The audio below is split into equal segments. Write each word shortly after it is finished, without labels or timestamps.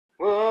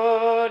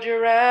Would you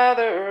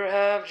rather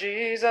have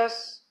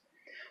Jesus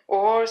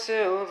or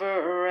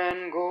silver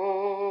and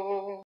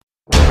gold?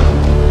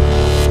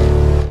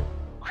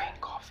 Green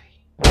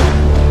coffee.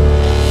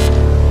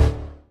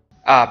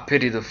 I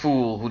pity the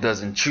fool who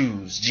doesn't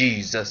choose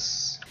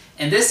Jesus.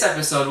 In this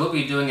episode, we'll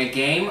be doing a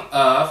game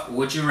of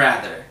Would You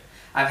Rather.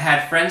 I've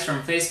had friends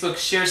from Facebook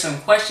share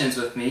some questions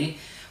with me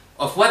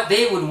of what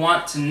they would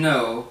want to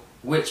know,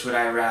 which would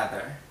I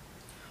rather.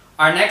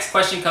 Our next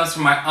question comes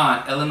from my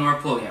aunt, Eleanor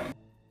Pulliam.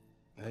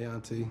 Hey,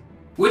 Auntie.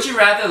 Would you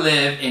rather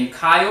live in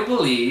Cayo,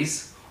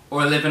 Belize,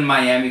 or live in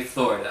Miami,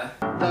 Florida?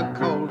 The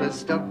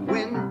coldest of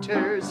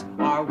winters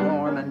are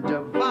warm and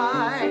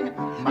divine.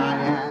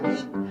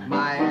 Miami,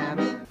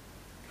 Miami.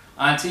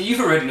 Auntie,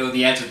 you already know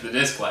the answer to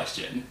this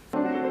question.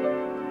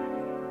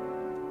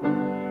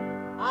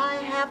 I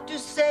have to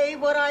say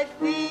what I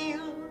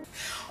feel.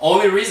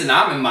 Only reason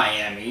I'm in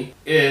Miami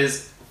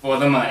is for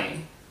the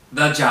money,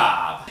 the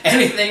job.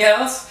 Anything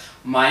else?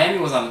 Miami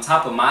was on the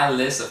top of my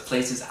list of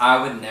places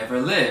I would never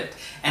live.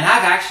 And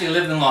I've actually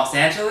lived in Los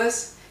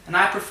Angeles, and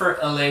I prefer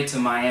LA to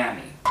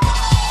Miami.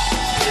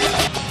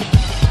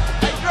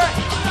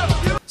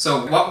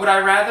 So what would I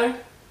rather?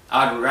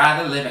 I'd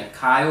rather live in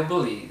Cayo,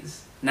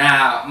 Belize.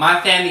 Now,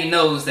 my family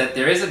knows that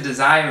there is a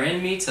desire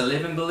in me to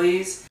live in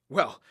Belize.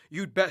 Well,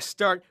 you'd best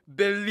start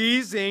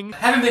Belizing. I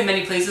haven't been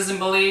many places in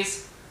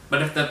Belize,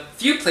 but of the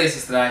few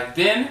places that I've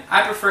been,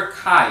 I prefer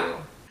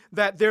Cayo.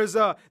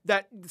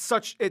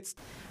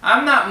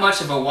 I'm not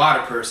much of a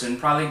water person,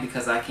 probably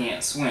because I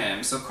can't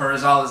swim, so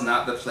Corozal is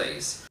not the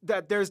place.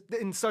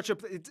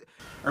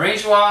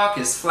 Range Walk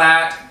is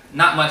flat,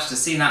 not much to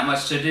see, not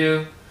much to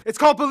do. It's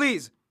called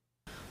Belize.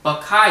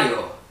 But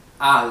Cayo,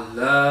 I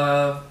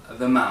love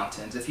the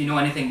mountains. If you know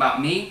anything about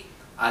me,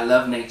 I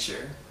love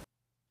nature.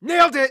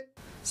 Nailed it!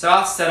 So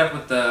I'll set up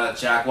with the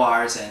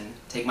Jaguars and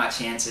take my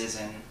chances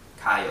in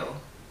Cayo.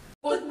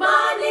 Good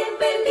morning,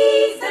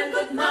 Belize, and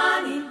good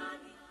morning.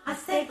 I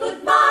say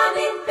good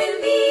morning,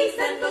 Belize,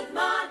 and good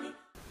morning.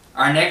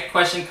 Our next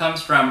question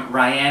comes from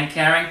Ryan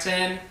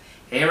Carrington.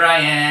 Hey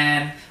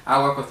Ryan,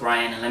 I work with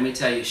Ryan, and let me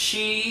tell you,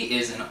 she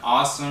is an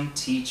awesome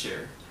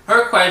teacher.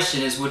 Her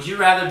question is, would you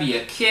rather be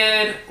a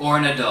kid or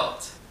an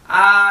adult?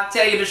 I'll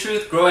tell you the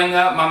truth, growing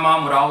up, my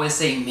mom would always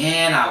say,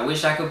 man, I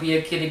wish I could be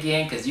a kid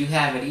again because you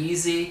have it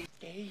easy.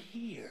 Stay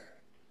here.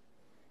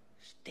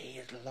 Stay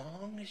as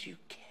long as you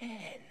can.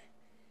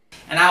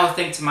 And I would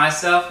think to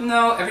myself,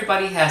 no,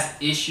 everybody has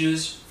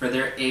issues for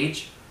their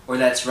age or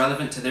that's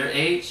relevant to their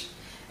age.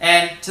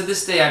 And to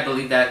this day, I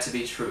believe that to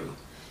be true.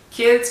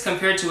 Kids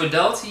compared to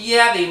adults,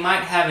 yeah, they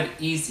might have it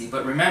easy,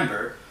 but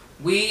remember,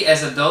 we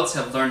as adults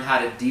have learned how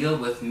to deal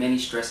with many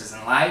stresses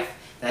in life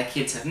that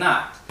kids have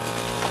not.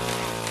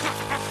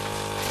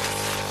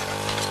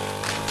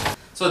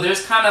 So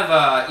there's kind of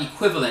an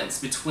equivalence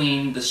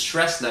between the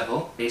stress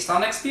level, based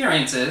on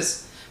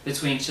experiences,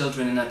 between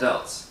children and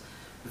adults.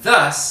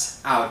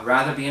 Thus, I would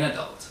rather be an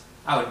adult.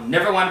 I would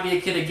never want to be a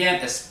kid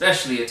again,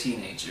 especially a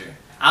teenager.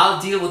 I'll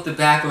deal with the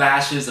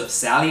backlashes of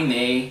Sally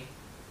Mae.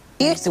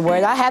 Here's the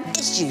word I have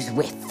issues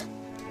with.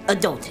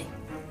 Adulting.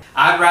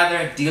 I'd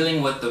rather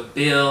dealing with the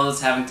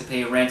bills, having to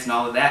pay rent and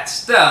all of that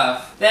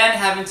stuff, than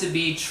having to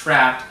be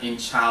trapped in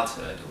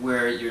childhood,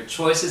 where your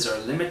choices are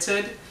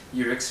limited,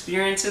 your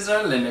experiences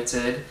are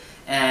limited,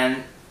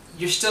 and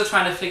you're still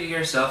trying to figure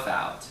yourself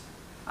out.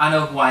 I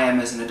know who I am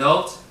as an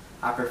adult.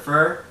 I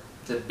prefer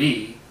to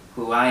be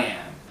who I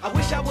am. I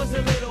wish I was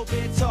a little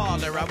bit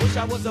taller. I wish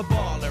I was a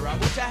baller. I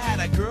wish I had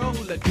a girl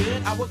who looked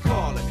good, I would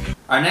call her.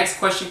 Our next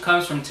question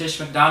comes from Tish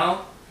McDonald.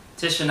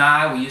 Tish and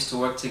I, we used to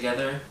work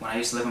together when I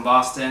used to live in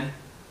Boston.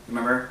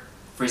 Remember?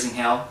 Freezing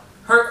hell.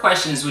 Her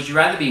question is, would you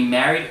rather be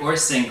married or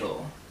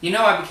single? You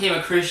know, I became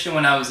a Christian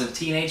when I was a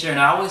teenager, and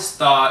I always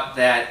thought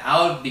that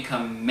I would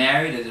become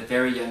married at a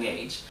very young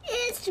age.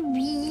 It's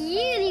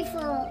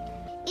beautiful.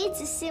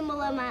 It's a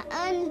symbol of my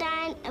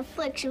undying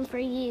affliction for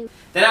you.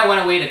 Then I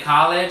went away to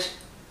college,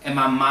 and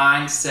my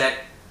mindset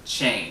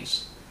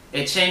changed.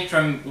 It changed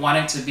from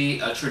wanting to be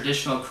a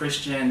traditional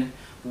Christian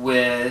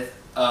with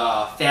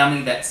a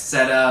family that's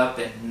set up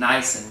and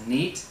nice and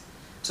neat,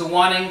 to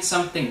wanting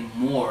something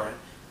more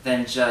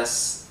than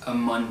just a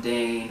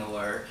mundane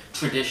or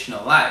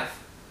traditional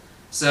life.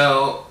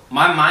 So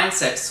my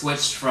mindset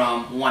switched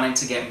from wanting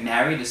to get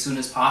married as soon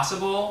as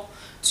possible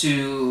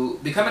to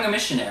becoming a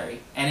missionary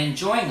and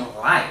enjoying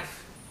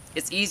life.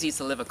 It's easy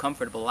to live a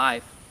comfortable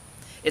life.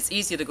 It's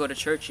easy to go to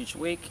church each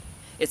week.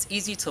 It's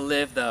easy to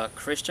live the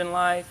Christian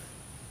life,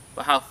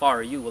 but how far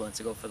are you willing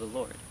to go for the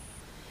Lord?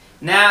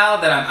 Now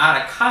that I'm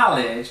out of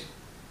college,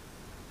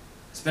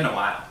 it's been a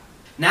while.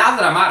 Now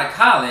that I'm out of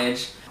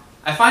college,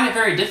 I find it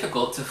very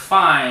difficult to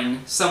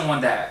find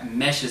someone that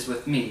meshes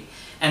with me.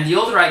 And the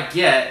older I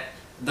get,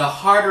 the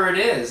harder it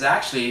is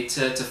actually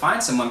to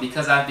find someone,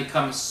 because I've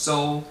become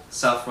so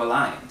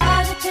self-reliant.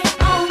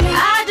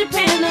 I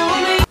depend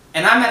on me.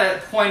 And I'm at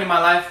a point in my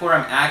life where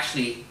I'm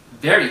actually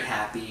very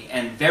happy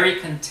and very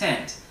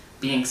content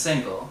being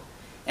single.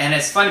 And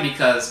it's funny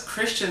because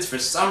Christians, for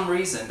some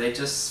reason, they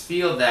just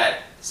feel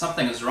that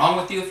something is wrong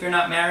with you if you're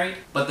not married.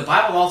 But the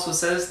Bible also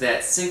says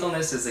that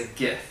singleness is a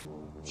gift.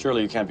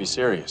 Surely you can't be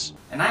serious.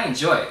 And I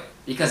enjoy it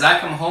because I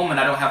come home and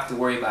I don't have to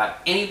worry about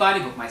anybody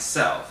but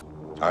myself.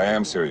 I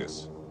am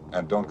serious.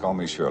 And don't call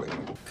me Shirley.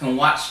 Can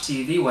watch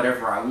TV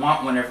whatever I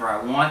want, whenever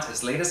I want,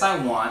 as late as I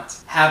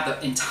want. Have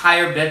the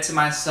entire bed to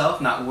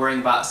myself, not worrying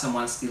about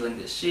someone stealing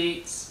the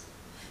sheets.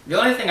 The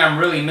only thing I'm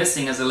really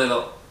missing is a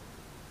little...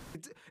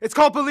 It's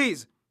called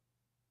police.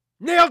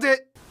 Nailed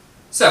it.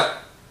 So,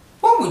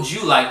 what would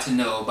you like to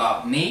know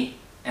about me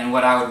and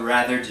what I would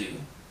rather do?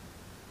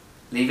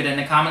 Leave it in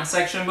the comment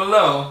section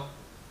below.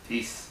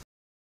 Peace.